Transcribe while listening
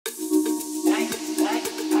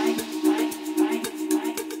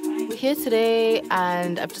here today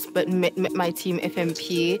and I've just met my team,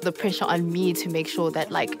 FMP. The pressure on me to make sure that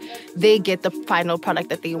like they get the final product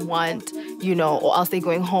that they want, you know, or else they're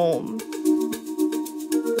going home.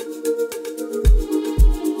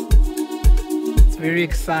 It's very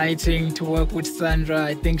exciting to work with Sandra.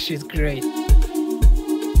 I think she's great.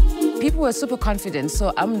 People were super confident,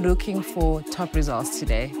 so I'm looking for top results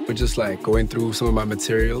today. We're just like going through some of my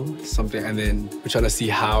material, and then we're trying to see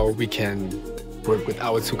how we can work with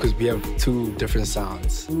our two, because we have two different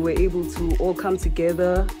sounds. We were able to all come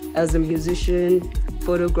together as a musician,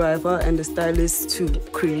 photographer, and the stylist to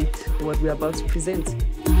create what we're about to present.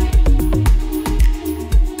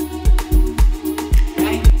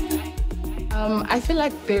 I feel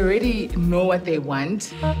like they already know what they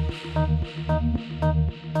want.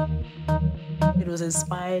 It was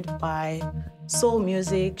inspired by soul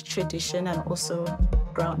music, tradition, and also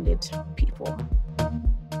grounded people.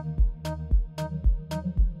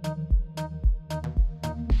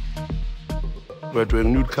 We're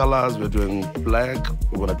doing nude colors, we're doing black,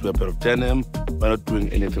 we're gonna do a pair of denim, we're not doing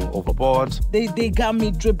anything overboard. They got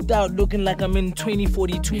me dripped out looking like I'm in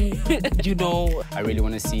 2042, you know. I really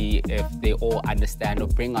want to see if they all understand or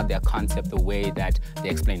bring out their concept the way that they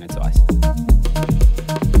explain it to us.